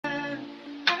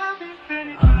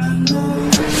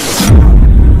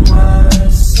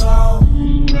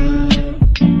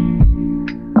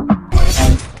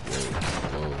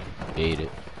Bait it.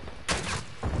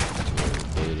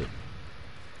 Bait it.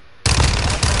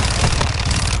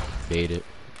 Bait it.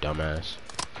 Dumbass.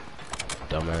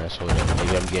 Dumbass. Hold up.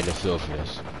 Maybe I'm getting the feel for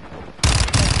this.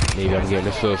 Maybe I'm getting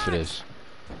the feel for this.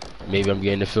 Maybe I'm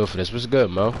getting the feel for this. What's good,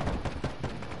 Mo?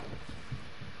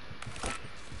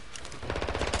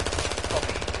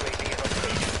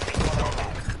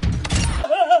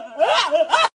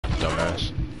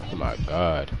 Dumbass. Oh my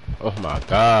god. Oh my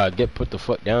god. Put the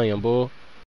fuck down, young boy.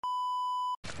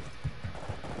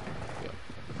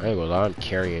 I ain't gonna lie, I'm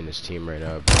carrying this team right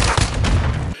now, bro.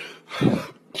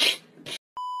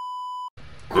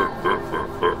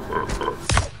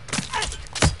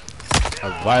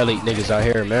 I violate niggas out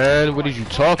here, man. What are you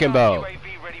talking about?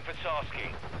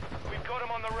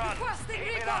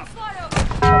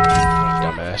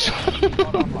 Dumbass.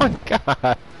 Oh my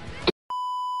god.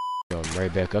 Yo, I'm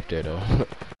right back up there, though.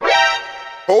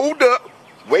 Hold up.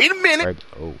 Wait a minute. Right,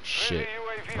 oh, shit.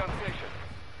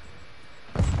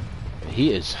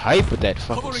 He is hype with that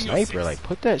fucking sniper. Like,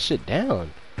 put that shit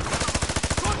down.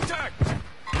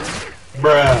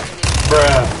 Bruh.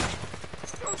 Bruh.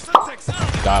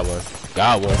 Got one.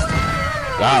 Got one.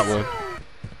 Got one.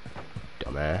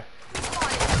 Dumbass.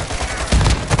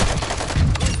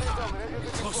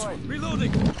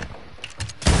 Reloading.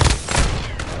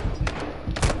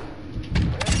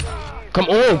 Come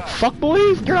on, fuck boy.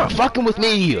 You're not fucking with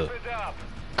me.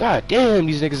 God damn,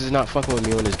 these niggas is not fucking with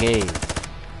me on this game.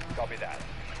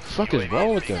 Fuck is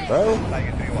wrong with them, bro?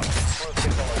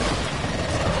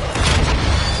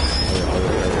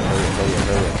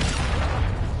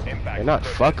 They're not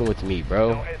fucking with me,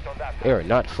 bro. They are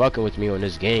not fucking with me on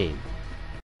this game.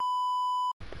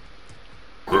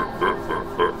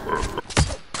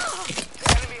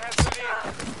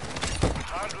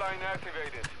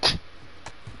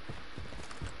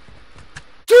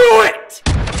 Do it!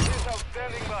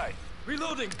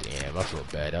 Reloading. Damn, I feel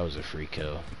bad. That was a free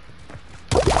kill.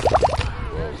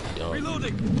 Whoa, dumb.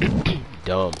 Reloading.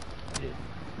 Dumb.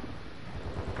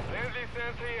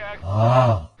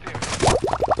 Ah.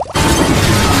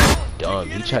 Dumb.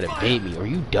 He tried to bait me. Are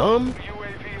you dumb?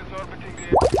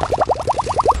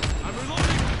 I'm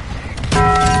reloading.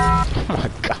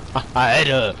 Oh my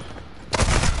god.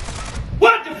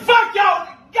 What the fuck, y'all?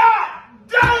 God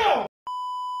damn!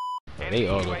 They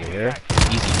all over here.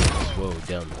 Easy pickers. Whoa,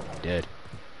 dumb. Dead.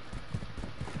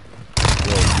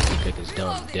 Whoa, easy pickers.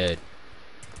 Dumb. Dead.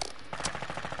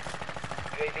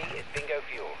 UAV is bingo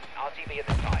fuel. RTB at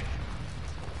this time.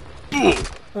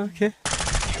 Okay.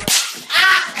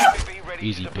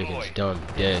 Easy pickings. Dumb.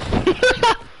 Dead.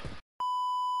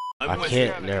 I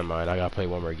can't. Never mind. I gotta play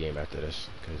one more game after this.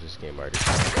 Because this game already.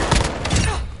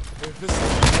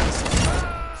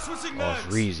 Off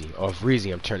Reezy. Off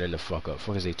Reezy, I'm turning the fuck up.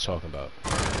 What is they talking about?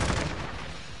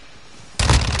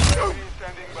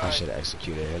 I should have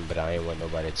executed him, but I ain't want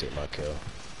nobody to take my kill.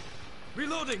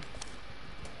 Reloading.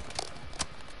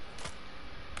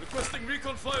 Requesting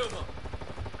recon flyover.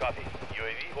 Copy.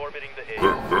 UAV orbiting the A.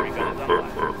 Recon is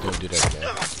online. Don't do that,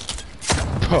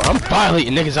 man. Bro, I'm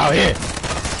violating niggas out here.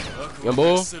 Young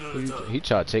boy, he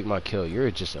tried to take my kill.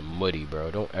 You're just a muddy, bro.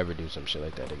 Don't ever do some shit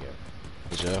like that again.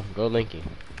 Joe, go Linky.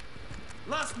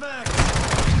 Last mag.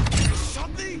 Shot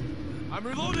me. I'm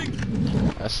reloading.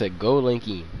 I said go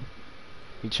Linky.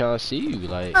 He trying to see you,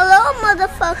 like. Hello,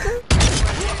 motherfucker.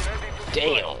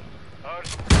 Damn.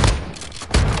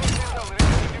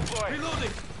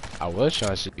 Reloading. I was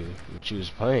trying to see you, but you was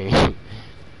playing. I'm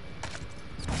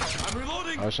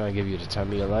reloading. I was trying to give you the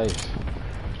time of your life,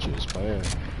 but you was playing.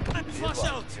 Flash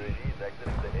out.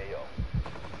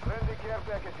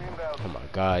 Oh my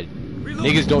god.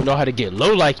 Niggas don't know how to get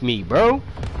low like me, bro.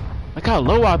 Look how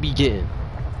low I be getting.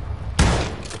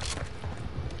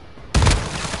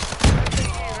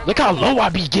 Look how low I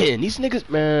be getting. These niggas,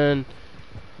 man.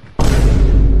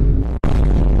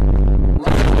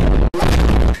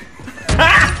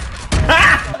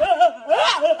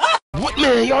 What,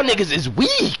 man? Y'all niggas is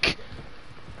weak.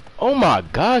 Oh my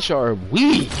gosh, y'all are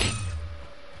weak.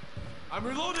 I'm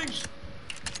reloading.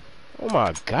 Oh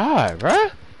my god,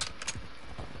 bruh.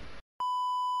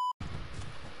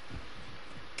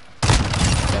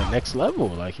 That next level,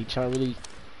 like he trying to really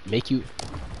make you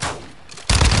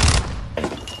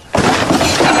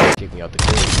kick me out the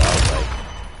game. So I was like,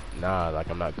 nah, like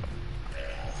I'm not.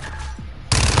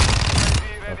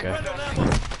 Okay.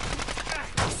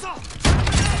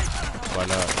 Why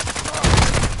not?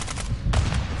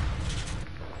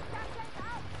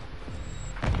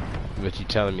 But you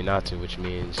telling me not to, which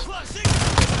means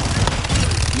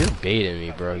You're baiting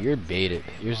me, bro. You're baited.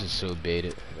 Yours is so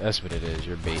baited. That's what it is.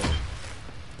 You're baiting.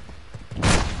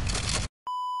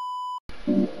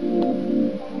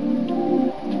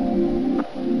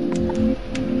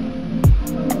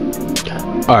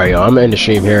 Alright, y'all. I'm gonna end the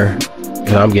stream here.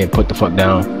 Cause I'm getting put the fuck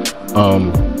down.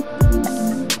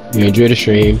 You enjoy the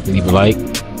stream, leave a like,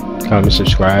 comment,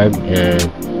 subscribe, and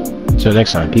until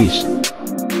next time, peace.